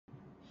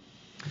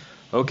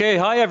Okay,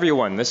 hi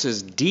everyone. This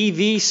is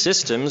DV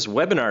Systems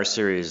webinar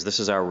series.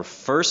 This is our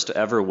first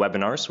ever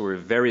webinar, so we're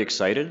very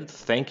excited.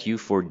 Thank you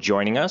for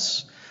joining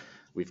us.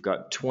 We've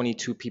got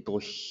 22 people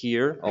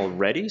here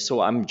already,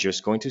 so I'm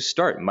just going to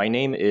start. My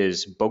name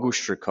is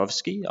Bogusz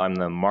Szurkowski. I'm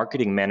the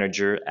marketing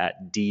manager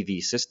at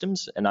DV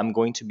Systems, and I'm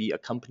going to be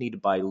accompanied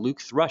by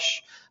Luke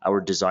Thrush, our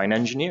design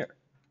engineer.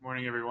 Good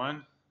morning,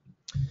 everyone.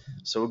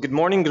 So good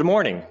morning, good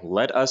morning.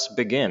 Let us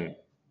begin.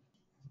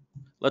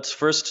 Let's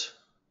first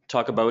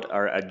talk about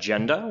our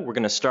agenda. We're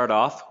going to start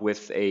off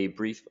with a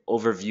brief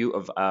overview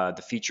of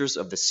the features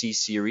of the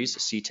C-Series,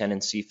 C10 and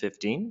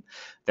C15.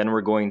 Then we're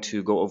going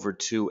to go over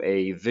to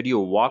a video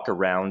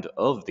walk-around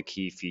of the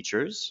key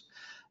features,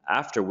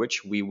 after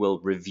which we will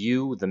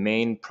review the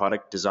main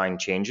product design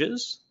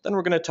changes. Then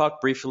we're going to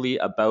talk briefly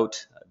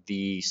about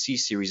the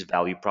C-Series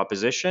value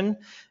proposition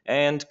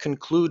and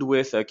conclude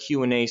with a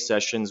Q&A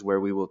sessions where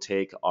we will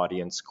take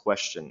audience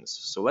questions.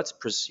 So let's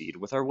proceed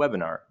with our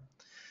webinar.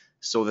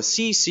 So the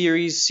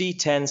C-Series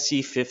C10,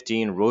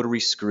 C15 rotary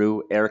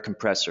screw air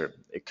compressor.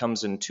 It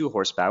comes in 2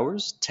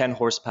 horsepowers, 10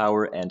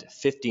 horsepower and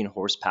 15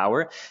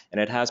 horsepower, and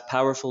it has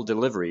powerful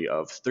delivery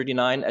of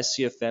 39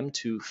 SCFM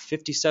to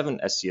 57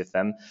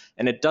 SCFM,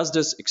 and it does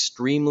this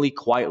extremely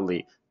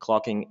quietly,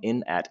 clocking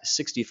in at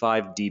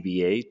 65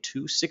 dBA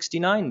to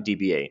 69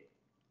 dBA.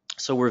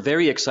 So we're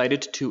very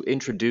excited to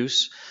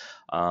introduce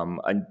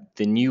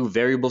the new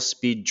variable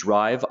speed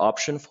drive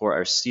option for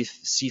our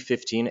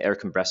C15 air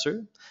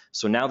compressor.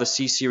 So now the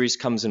C-Series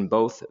comes in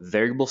both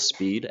variable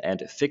speed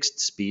and fixed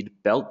speed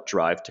belt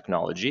drive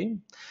technology.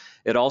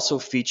 It also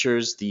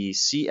features the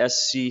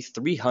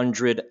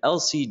CSC300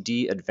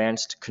 LCD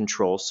advanced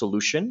control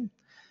solution,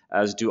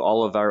 as do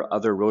all of our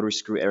other rotary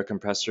screw air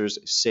compressors,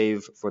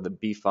 save for the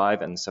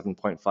B5 and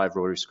 7.5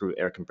 rotary screw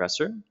air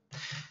compressor.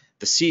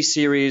 The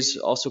C-Series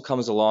also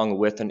comes along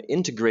with an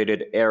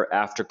integrated air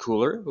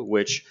aftercooler,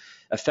 which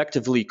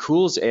effectively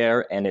cools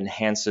air and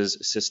enhances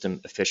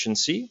system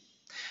efficiency.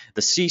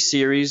 The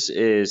C-Series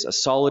is a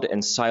solid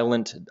and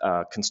silent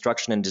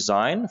construction and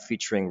design,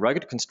 featuring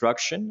rugged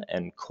construction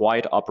and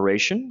quiet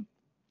operation.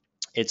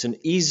 It's an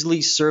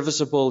easily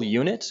serviceable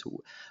unit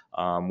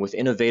with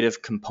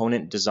innovative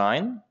component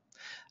design.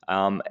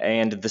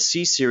 And the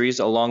C-Series,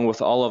 along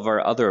with all of our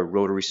other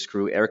rotary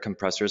screw air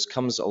compressors,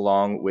 comes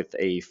along with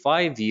a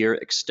 5-year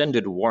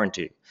extended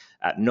warranty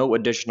at no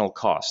additional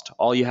cost.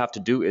 All you have to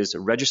do is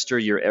register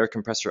your air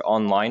compressor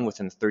online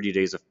within 30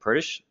 days of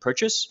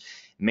purchase,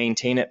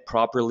 maintain it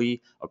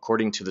properly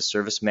according to the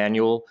service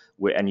manual,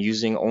 and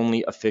using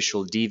only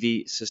official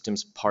DV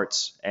Systems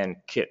parts and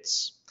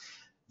kits.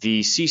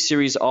 The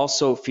C-Series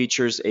also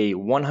features a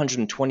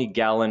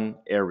 120-gallon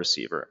air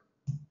receiver.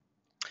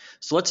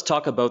 So let's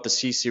talk about the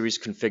C-Series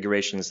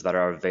configurations that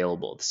are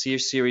available. The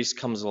C-Series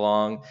comes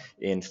along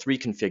in 3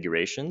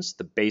 configurations: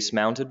 the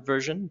base-mounted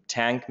version,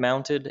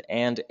 tank-mounted,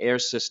 and air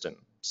system.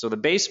 So the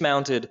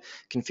base-mounted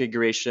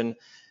configuration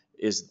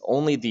is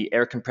only the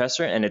air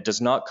compressor, and it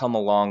does not come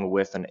along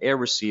with an air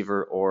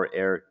receiver or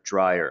air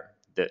dryer.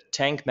 The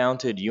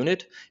tank-mounted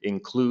unit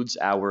includes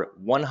our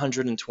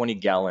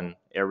 120-gallon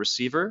air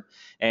receiver,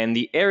 and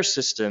the air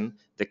system,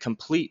 the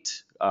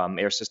complete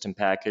air system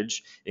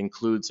package,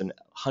 includes an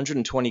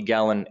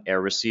 120-gallon air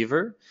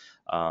receiver,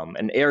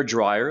 an air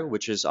dryer,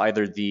 which is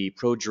either the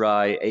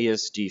ProDry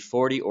ASD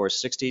 40 or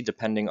 60,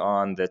 depending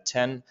on the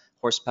 10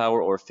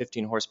 horsepower or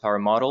 15 horsepower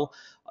model,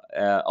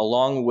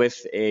 along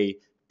with a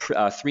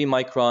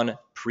 3-micron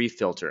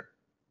pre-filter.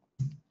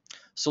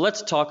 So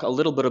let's talk a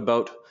little bit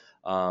about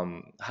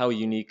how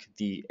unique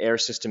the air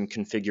system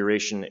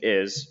configuration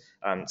is,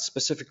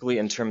 specifically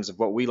in terms of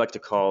what we like to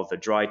call the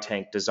dry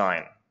tank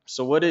design.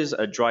 So what is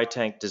a dry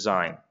tank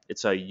design?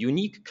 It's a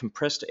unique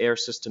compressed air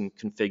system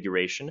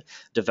configuration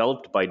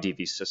developed by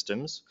DV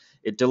Systems.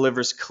 It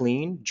delivers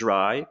clean,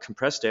 dry,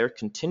 compressed air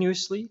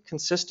continuously,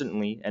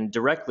 consistently, and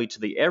directly to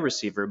the air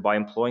receiver by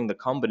employing the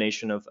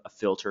combination of a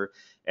filter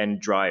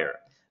and dryer.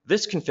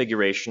 This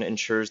configuration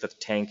ensures that the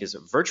tank is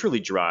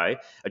virtually dry,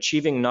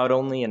 achieving not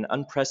only an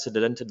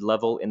unprecedented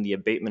level in the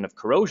abatement of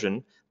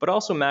corrosion, but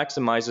also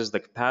maximizes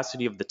the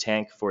capacity of the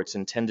tank for its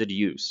intended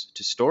use,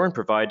 to store and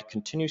provide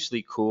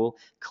continuously cool,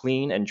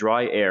 clean, and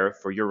dry air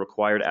for your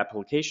required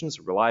applications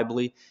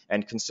reliably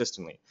and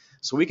consistently.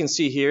 So we can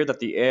see here that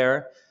the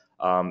air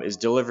is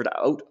delivered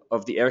out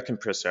of the air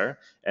compressor,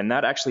 and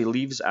that actually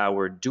leaves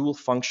our dual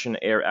function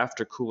air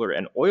aftercooler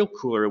and oil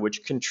cooler,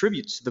 which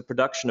contributes to the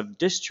production of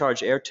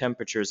discharge air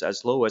temperatures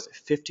as low as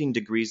 15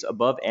 degrees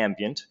above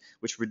ambient,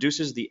 which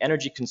reduces the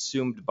energy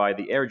consumed by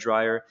the air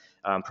dryer,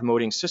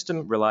 promoting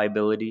system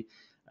reliability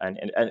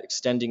and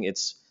extending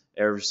its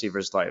air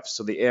receiver's life.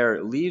 So the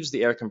air leaves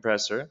the air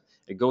compressor,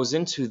 it goes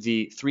into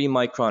the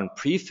 3-micron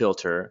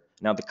pre-filter.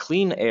 Now the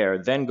clean air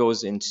then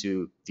goes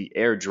into the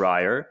air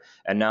dryer,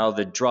 and now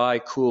the dry,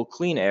 cool,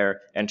 clean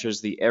air enters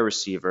the air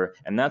receiver,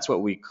 and that's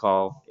what we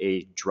call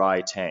a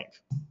dry tank.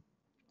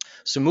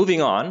 So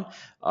moving on,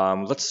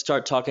 let's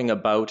start talking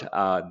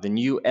about the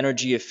new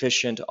energy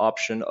efficient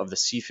option of the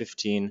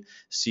C15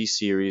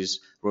 C-Series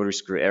rotary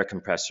screw air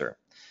compressor.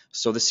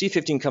 So the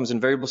C15 comes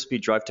in variable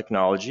speed drive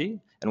technology,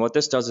 and what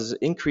this does is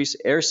increase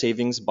air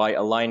savings by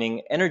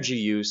aligning energy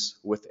use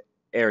with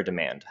air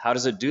demand. How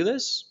does it do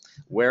this?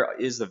 Where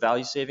is the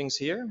value savings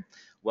here?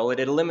 Well, it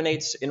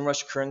eliminates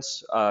inrush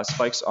currents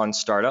spikes on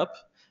startup.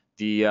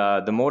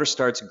 The motor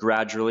starts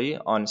gradually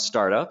on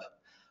startup.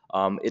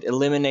 It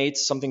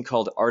eliminates something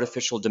called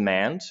artificial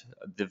demand.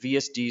 The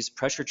VSD's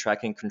pressure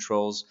tracking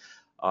controls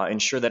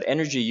ensure that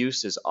energy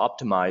use is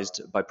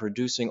optimized by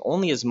producing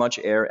only as much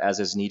air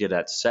as is needed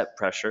at set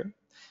pressure.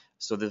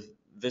 So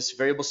this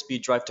variable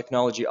speed drive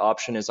technology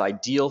option is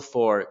ideal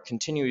for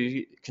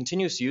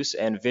continuous use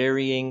and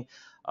varying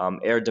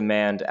air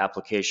demand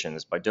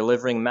applications by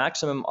delivering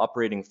maximum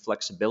operating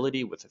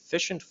flexibility with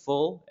efficient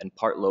full and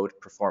part load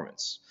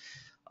performance.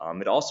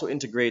 It also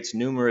integrates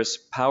numerous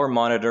power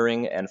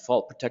monitoring and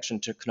fault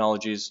protection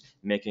technologies,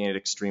 making it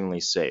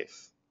extremely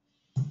safe.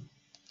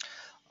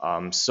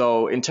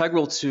 So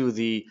integral to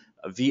the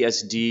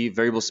VSD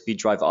variable speed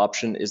drive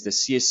option is the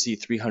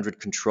CSC300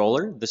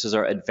 Controller. This is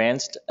our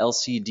advanced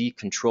LCD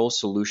control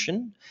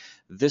solution.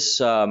 This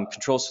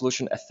control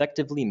solution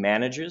effectively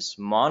manages,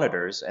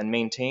 monitors, and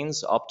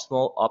maintains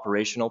optimal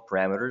operational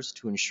parameters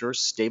to ensure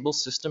stable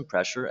system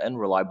pressure and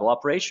reliable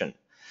operation.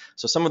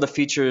 So some of the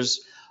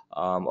features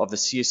of the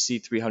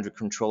CSC300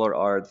 controller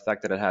are the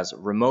fact that it has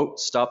remote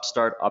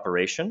stop-start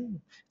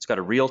operation. It's got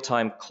a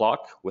real-time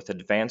clock with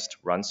advanced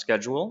run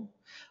schedule.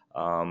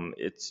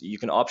 You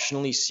can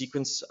optionally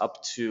sequence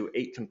up to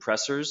 8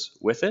 compressors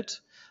with it.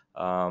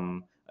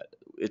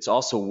 It's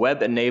also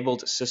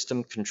web-enabled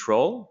system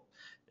control.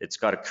 It's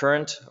got a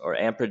current or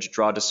amperage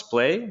draw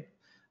display.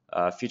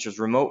 Features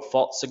remote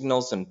fault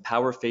signals and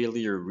power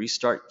failure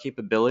restart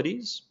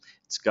capabilities.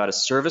 It's got a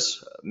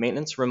service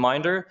maintenance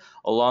reminder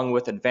along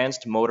with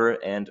advanced motor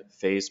and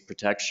phase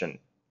protection.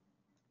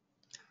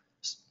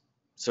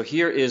 So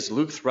here is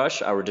Luke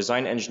Thrush, our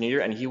design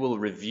engineer, and he will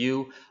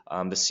review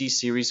the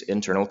C-Series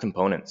internal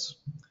components.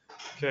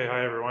 Okay,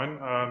 hi everyone.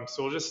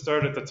 So we'll just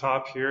start at the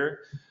top here.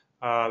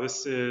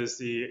 This is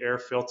the air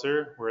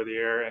filter where the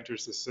air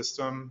enters the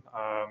system.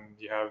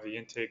 You have the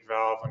intake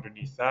valve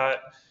underneath that,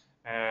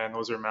 and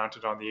those are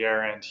mounted on the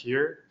air end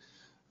here.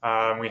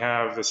 We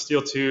have the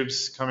steel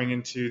tubes coming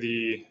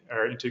into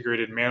our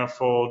integrated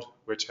manifold,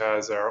 which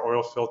has our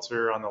oil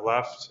filter on the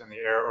left and the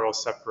air oil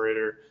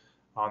separator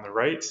on the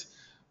right.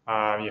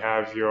 You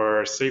have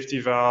your safety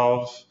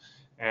valve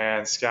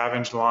and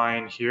scavenge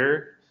line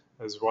here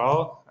as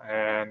well,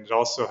 and it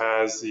also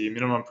has the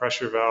minimum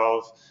pressure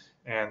valve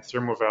and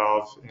thermal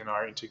valve in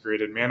our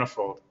integrated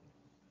manifold.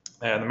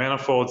 And the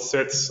manifold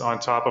sits on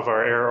top of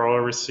our air oil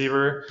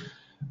receiver.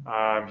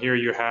 Here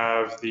you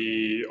have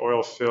the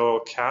oil fill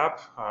cap,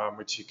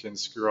 which you can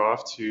screw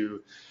off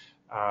to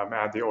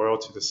add the oil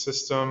to the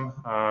system.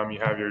 You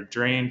have your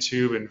drain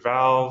tube and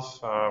valve,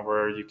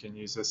 where you can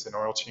use this in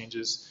oil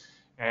changes.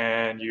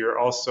 And you're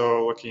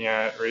also looking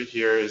at right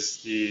here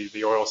is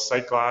the oil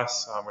sight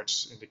glass,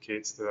 which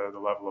indicates the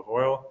level of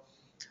oil.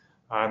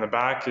 In the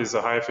back is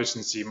a high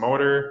efficiency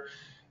motor,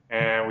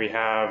 and we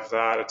have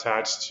that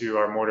attached to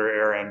our motor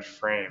air end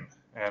frame.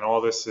 And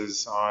all this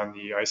is on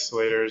the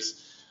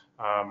isolators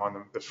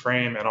on the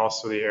frame and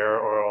also the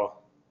air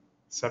oil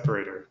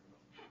separator.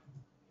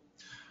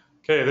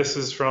 Okay, this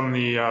is from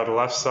the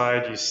left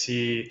side. You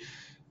see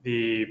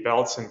the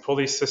belts and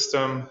pulley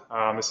system.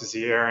 This is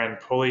the air end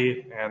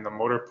pulley and the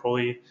motor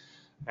pulley.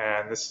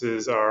 And this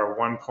is our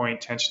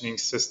 1-point tensioning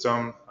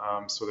system.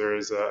 So there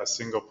is a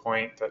single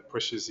point that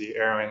pushes the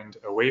air end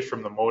away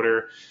from the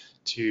motor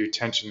to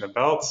tension the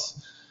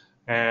belts.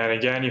 And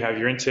again, you have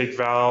your intake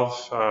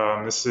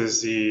valve. This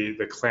is the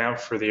clamp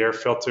for the air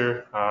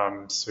filter.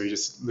 So you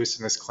just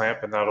loosen this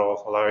clamp and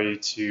that'll allow you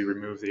to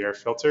remove the air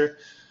filter.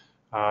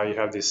 You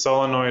have the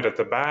solenoid at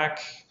the back.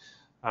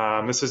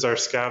 This is our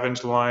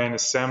scavenge line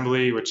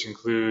assembly, which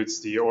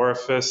includes the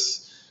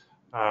orifice,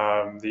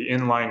 the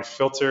inline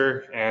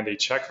filter, and a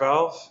check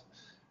valve.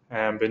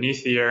 And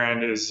beneath the air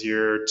end is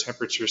your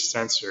temperature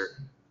sensor.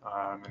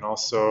 And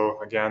also,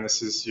 again,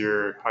 this is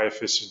your high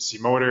efficiency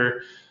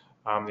motor,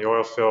 the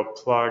oil fill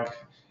plug,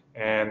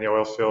 and the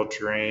oil fill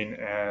drain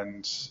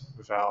and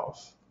valve.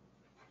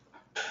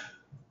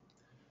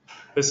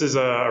 This is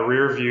a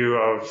rear view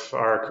of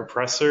our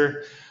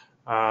compressor.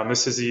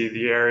 This is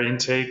the air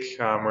intake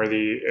where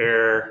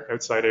the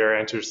outside air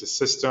enters the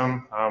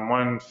system.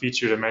 One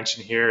feature to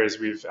mention here is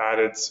we've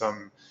added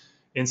some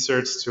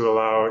inserts to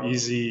allow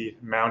easy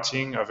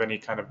mounting of any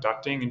kind of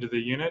ducting into the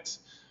unit.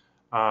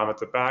 At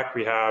the back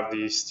we have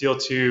the steel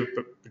tube,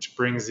 which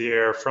brings the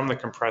air from the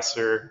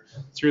compressor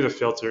through the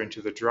filter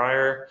into the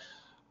dryer.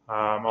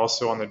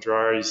 Also on the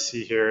dryer you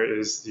see here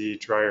is the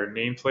dryer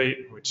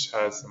nameplate, which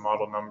has the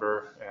model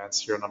number and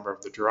serial number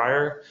of the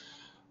dryer.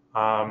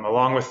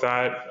 Along with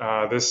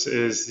that, this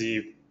is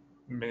the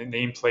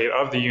nameplate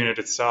of the unit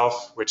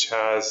itself, which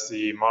has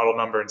the model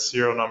number and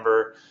serial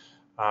number,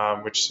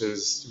 which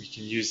is, we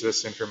can use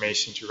this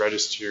information to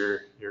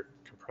register your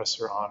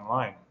compressor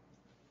online.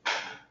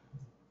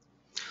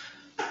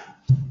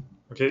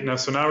 Okay,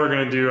 so now we're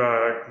going to do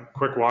a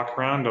quick walk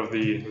around of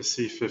the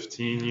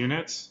C15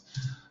 unit.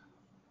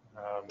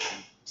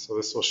 So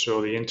this will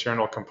show the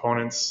internal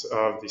components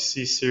of the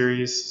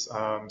C-Series.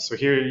 So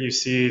here you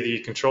see the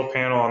control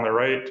panel on the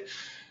right,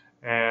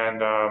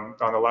 and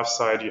on the left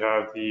side you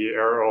have the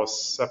air oil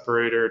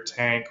separator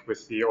tank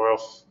with the oil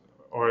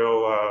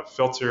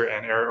filter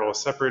and air oil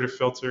separator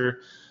filter,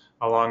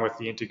 along with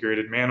the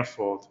integrated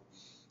manifold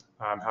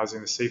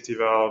housing the safety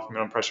valve,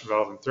 minimum pressure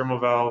valve, and thermal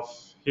valve.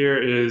 Here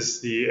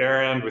is the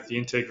air end with the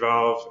intake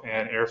valve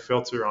and air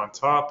filter on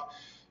top.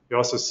 You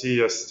also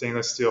see a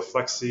stainless steel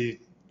flexi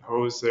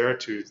hose there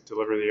to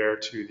deliver the air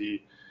to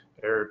the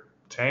air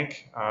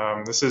tank.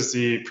 This is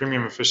the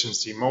premium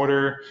efficiency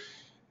motor.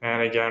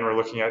 And again, we're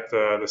looking at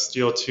the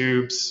steel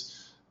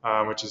tubes,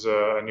 which is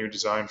a new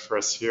design for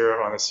us here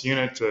on this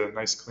unit, a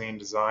nice clean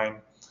design.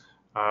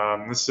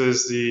 This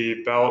is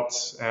the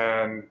belt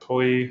and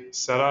pulley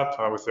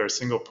setup with our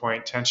single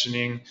point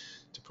tensioning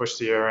to push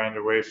the air end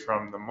away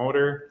from the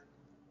motor.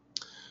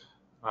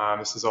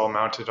 This is all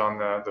mounted on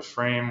the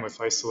frame with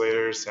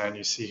isolators, and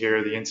you see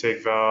here the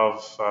intake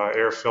valve,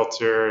 air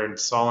filter, and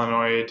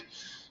solenoid,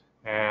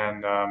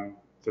 and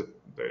the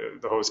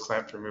hose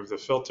clamp to remove the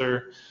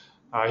filter.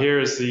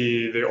 Here is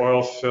the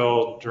oil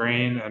fill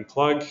drain and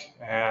plug,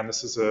 and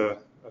this is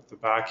at the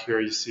back here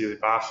you see the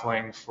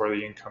baffling for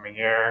the incoming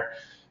air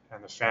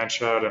and the fan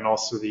shroud, and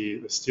also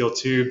the steel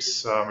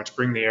tubes which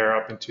bring the air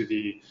up into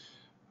the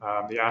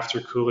after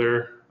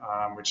cooler,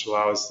 which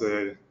allows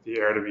the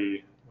air to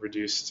be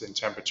reduced in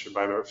temperature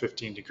by about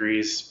 15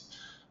 degrees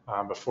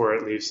before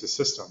it leaves the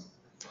system.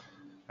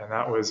 And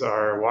that was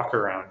our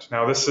walk-around.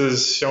 Now this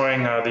is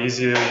showing the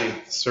easily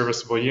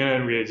serviceable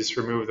unit. We just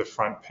removed the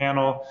front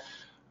panel,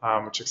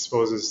 which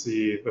exposes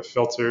the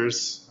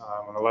filters.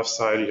 On the left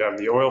side you have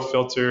the oil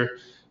filter.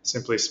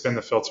 Simply spin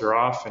the filter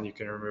off and you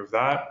can remove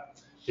that.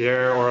 The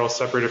air oil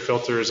separator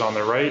filter is on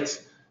the right.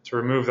 To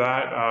remove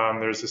that,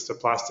 there's just a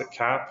plastic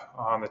cap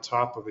on the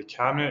top of the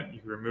cabinet. You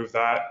can remove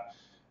that,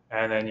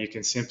 and then you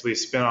can simply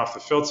spin off the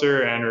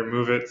filter and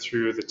remove it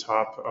through the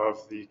top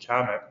of the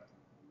cabinet.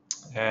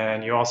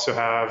 And you also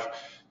have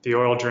the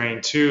oil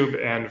drain tube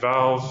and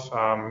valve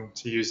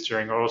to use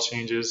during oil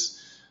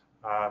changes.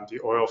 The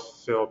oil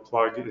fill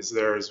plug is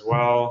there as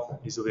well,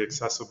 easily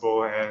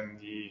accessible, and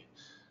the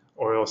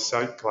oil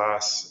sight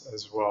glass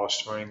as well,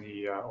 showing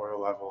the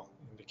oil level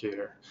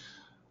indicator.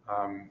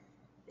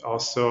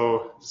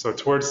 Also, so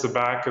towards the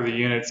back of the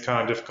unit, it's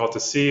kind of difficult to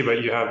see,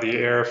 but you have the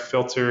air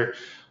filter.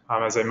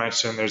 As I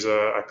mentioned, there's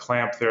a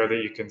clamp there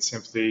that you can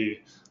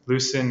simply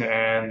loosen,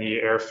 and the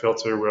air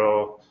filter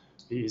will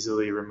be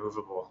easily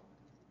removable.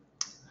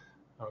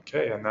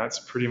 Okay, and that's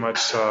pretty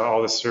much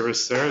all the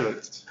service there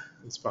that's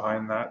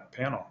behind that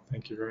panel.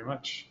 Thank you very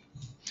much.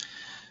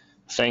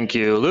 Thank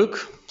you,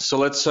 Luke. So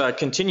let's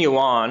continue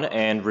on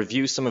and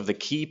review some of the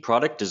key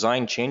product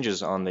design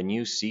changes on the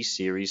new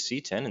C-Series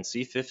C10 and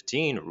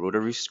C15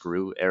 rotary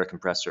screw air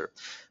compressor.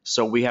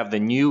 So we have the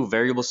new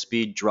variable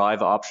speed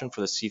drive option for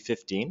the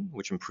C15,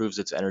 which improves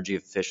its energy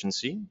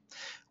efficiency.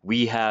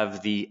 We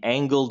have the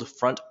angled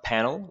front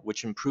panel,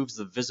 which improves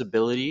the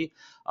visibility,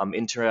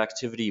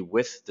 interactivity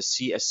with the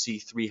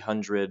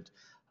CSC300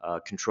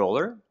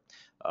 controller.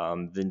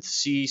 The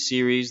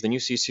new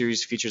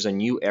C-Series features a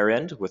new air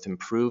end with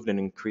improved and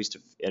increased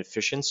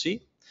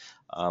efficiency.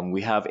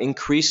 We have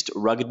increased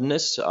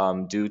ruggedness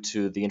due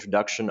to the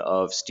introduction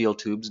of steel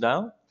tubes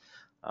now.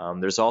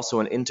 There's also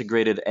an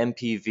integrated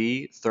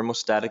MPV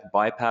thermostatic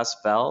bypass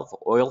valve,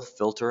 oil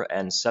filter,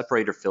 and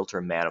separator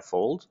filter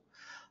manifold.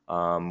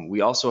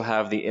 We also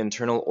have the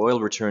internal oil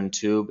return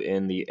tube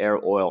in the air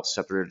oil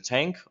separator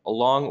tank,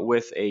 along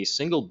with a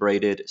single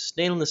braided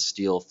stainless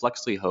steel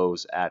flexi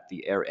hose at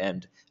the air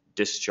end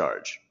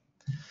discharge.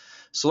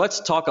 So let's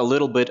talk a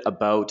little bit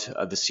about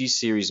the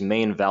C-Series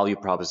main value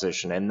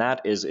proposition, and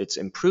that is its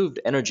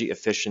improved energy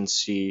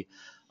efficiency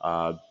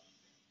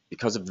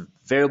because of the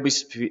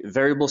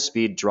variable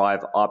speed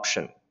drive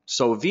option.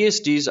 So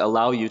VSDs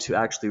allow you to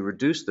actually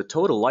reduce the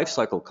total life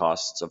cycle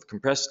costs of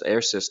compressed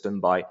air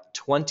system by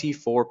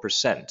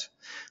 24%.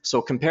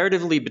 So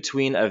comparatively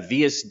between a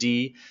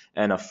VSD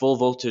and a full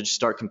voltage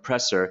start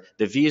compressor,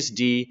 the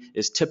VSD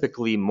is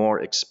typically more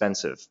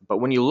expensive. But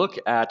when you look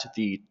at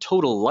the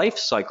total life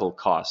cycle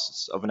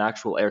costs of an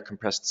actual air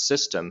compressed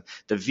system,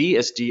 the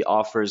VSD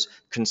offers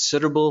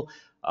considerable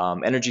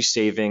energy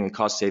saving and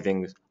cost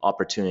saving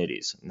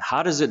opportunities. And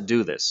how does it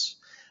do this?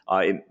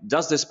 It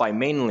does this by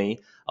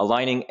mainly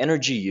aligning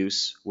energy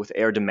use with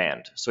air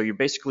demand. So you're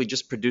basically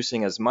just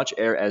producing as much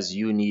air as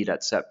you need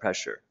at set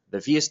pressure. The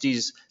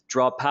VSDs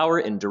draw power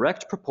in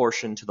direct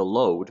proportion to the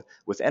load,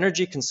 with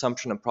energy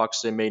consumption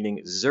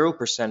approximating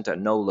 0% at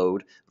no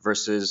load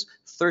versus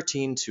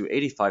 13 to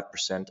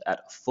 85%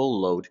 at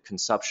full load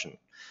consumption.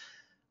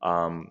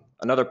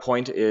 Another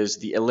point is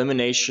the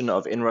elimination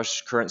of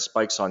inrush current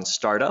spikes on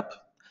startup.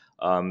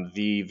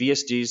 The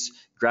VSDs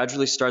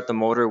gradually start the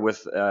motor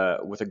with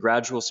a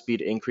gradual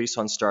speed increase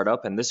on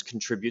startup, and this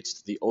contributes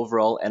to the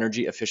overall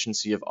energy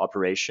efficiency of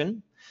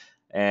operation.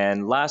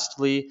 And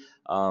lastly,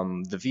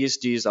 the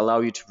VSDs allow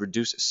you to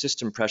reduce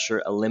system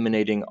pressure,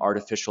 eliminating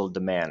artificial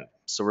demand.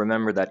 So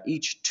remember that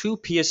each 2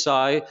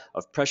 psi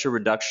of pressure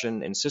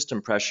reduction in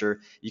system pressure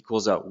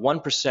equals a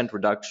 1%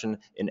 reduction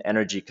in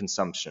energy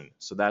consumption.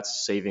 So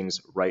that's savings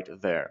right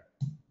there.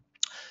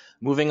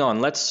 Moving on,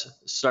 let's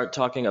start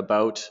talking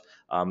about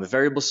the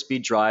variable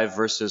speed drive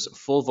versus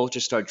full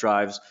voltage start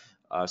drives,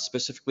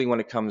 specifically when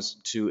it comes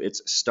to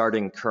its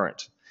starting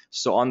current.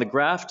 So on the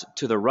graph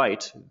to the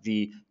right,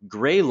 the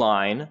gray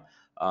line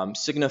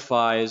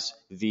signifies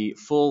the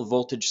full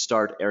voltage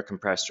start air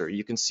compressor.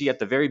 You can see at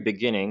the very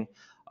beginning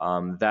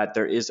that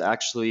there is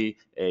actually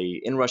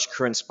a inrush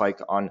current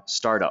spike on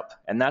startup,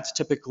 and that's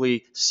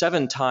typically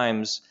 7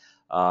 times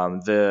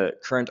the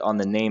current on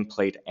the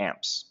nameplate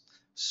amps.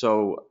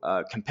 So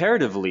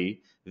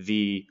comparatively,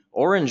 the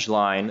orange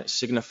line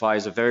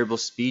signifies a variable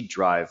speed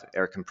drive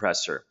air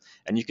compressor.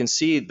 And you can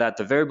see that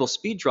the variable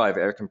speed drive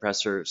air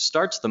compressor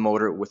starts the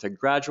motor with a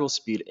gradual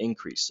speed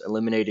increase,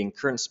 eliminating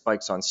current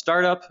spikes on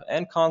startup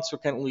and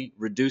consequently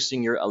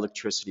reducing your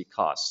electricity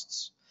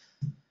costs.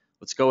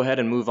 Let's go ahead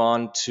and move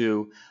on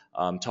to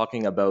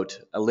talking about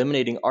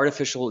eliminating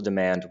artificial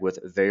demand with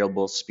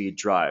variable speed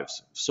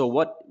drives. So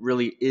what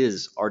really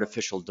is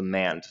artificial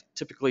demand?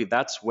 Typically,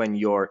 that's when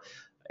your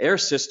air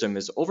system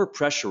is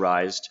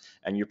overpressurized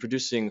and you're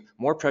producing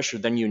more pressure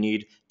than you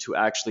need to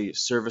actually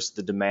service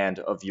the demand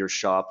of your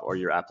shop or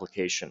your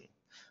application.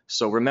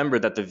 So remember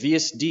that the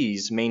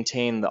VSDs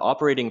maintain the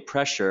operating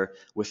pressure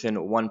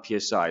within 1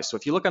 psi. So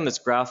if you look on this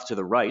graph to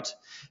the right,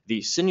 the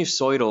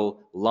sinusoidal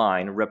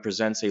line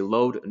represents a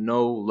load,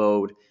 no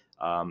load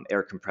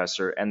air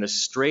compressor, and the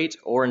straight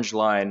orange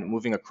line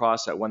moving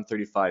across at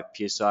 135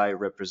 psi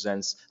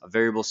represents a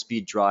variable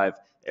speed drive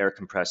air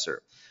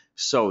compressor.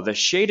 So the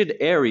shaded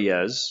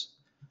areas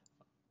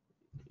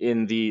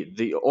in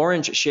the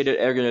orange shaded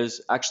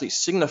areas actually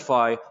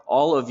signify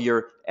all of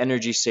your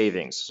energy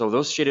savings. So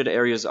those shaded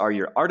areas are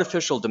your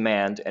artificial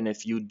demand, and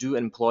if you do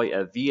employ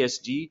a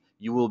VSD,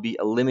 you will be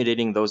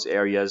eliminating those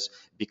areas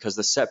because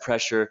the set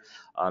pressure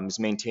is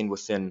maintained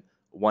within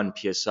 1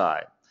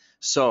 psi.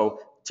 So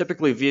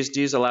typically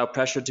VSDs allow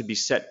pressure to be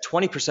set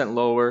 20%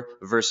 lower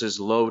versus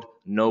load,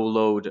 no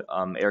load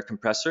air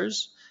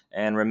compressors.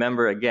 And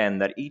remember again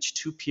that each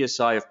 2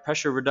 psi of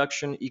pressure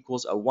reduction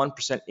equals a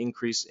 1%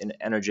 increase in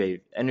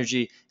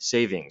energy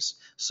savings.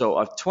 So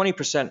a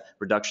 20%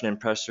 reduction in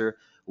pressure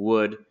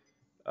would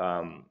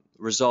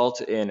result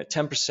in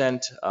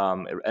 10%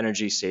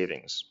 energy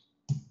savings.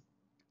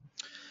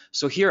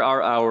 So here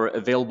are our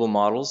available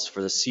models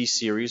for the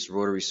C-Series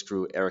rotary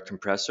screw air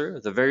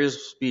compressor. The variable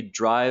speed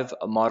drive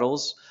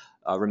models,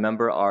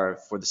 remember, are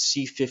for the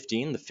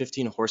C15, the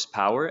 15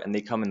 horsepower, and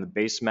they come in the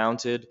base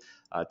mounted,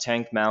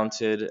 tank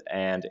mounted,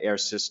 and air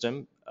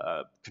system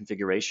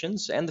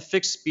configurations. And the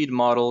fixed speed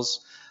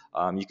models,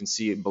 you can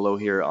see it below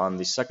here on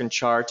the second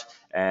chart,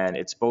 and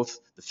it's both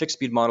the fixed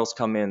speed models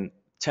come in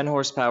 10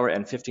 horsepower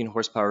and 15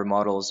 horsepower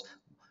models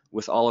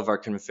with all of our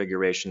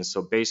configurations,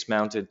 so base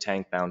mounted,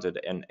 tank mounted,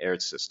 and air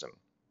system.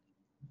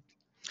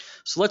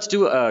 So let's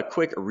do a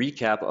quick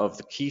recap of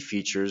the key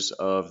features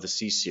of the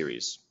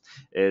C-Series.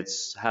 It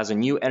has a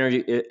new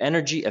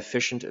energy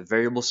efficient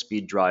variable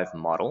speed drive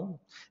model.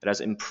 It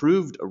has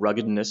improved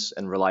ruggedness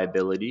and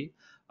reliability,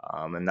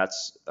 and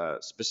that's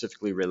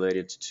specifically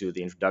related to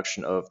the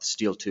introduction of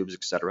steel tubes,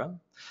 etc.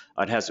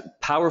 It has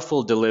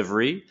powerful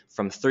delivery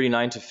from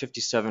 39 to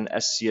 57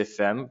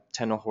 SCFM,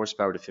 10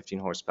 horsepower to 15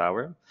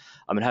 horsepower.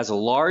 It has a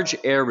large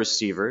air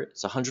receiver.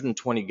 It's a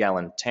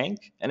 120-gallon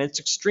tank, and it's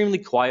extremely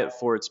quiet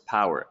for its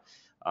power,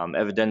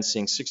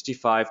 evidencing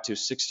 65 to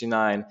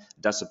 69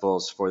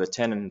 decibels for the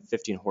 10 and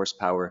 15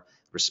 horsepower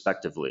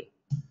respectively.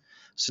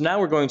 So now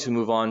we're going to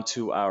move on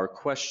to our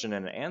question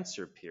and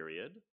answer period.